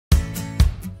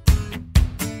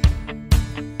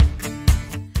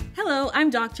I'm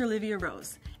Dr. Olivia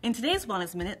Rose. In today's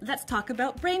Wellness Minute, let's talk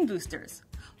about brain boosters.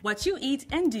 What you eat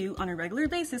and do on a regular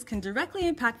basis can directly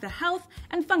impact the health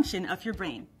and function of your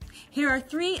brain. Here are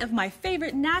 3 of my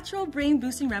favorite natural brain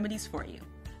boosting remedies for you.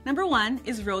 Number 1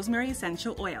 is Rosemary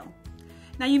Essential Oil.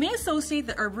 Now you may associate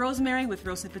the herb rosemary with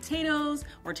roasted potatoes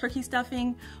or turkey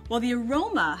stuffing, while the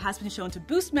aroma has been shown to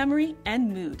boost memory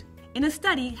and mood. In a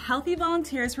study, healthy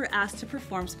volunteers were asked to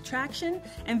perform subtraction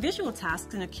and visual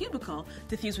tasks in a cubicle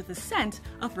diffused with the scent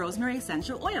of rosemary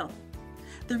essential oil.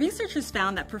 The researchers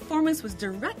found that performance was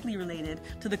directly related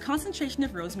to the concentration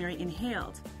of rosemary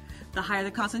inhaled. The higher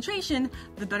the concentration,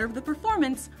 the better the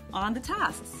performance on the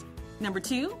tasks. Number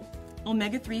 2,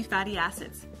 omega-3 fatty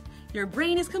acids. Your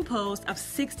brain is composed of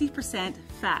 60%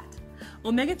 fat.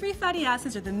 Omega-3 fatty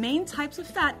acids are the main types of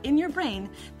fat in your brain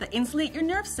that insulate your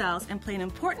nerve cells and play an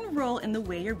important role in the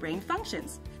way your brain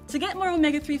functions. To get more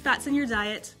omega-3 fats in your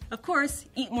diet, of course,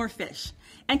 eat more fish.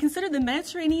 And consider the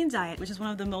Mediterranean diet, which is one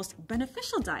of the most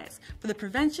beneficial diets for the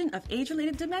prevention of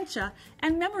age-related dementia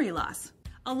and memory loss.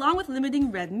 Along with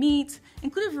limiting red meat,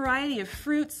 include a variety of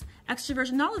fruits, extra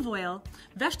virgin olive oil,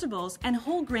 vegetables, and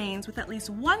whole grains with at least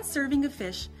 1 serving of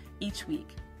fish each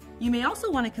week. You may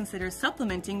also want to consider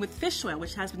supplementing with fish oil,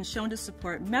 which has been shown to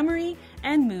support memory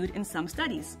and mood in some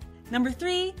studies. Number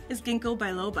 3 is ginkgo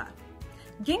biloba.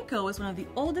 Ginkgo is one of the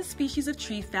oldest species of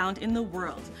tree found in the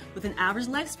world, with an average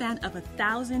lifespan of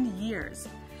 1,000 years.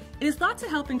 It is thought to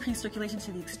help increase circulation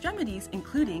to the extremities,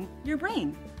 including your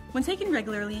brain. When taken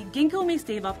regularly, ginkgo may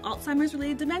stave off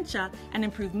Alzheimer's-related dementia and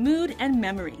improve mood and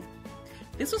memory.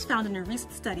 This was found in a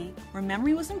recent study where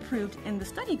memory was improved in the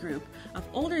study group of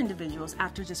older individuals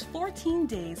after just 14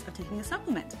 days of taking a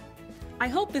supplement. I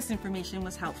hope this information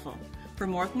was helpful. For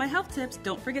more of my health tips,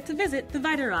 don't forget to visit the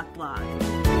Vitarock blog.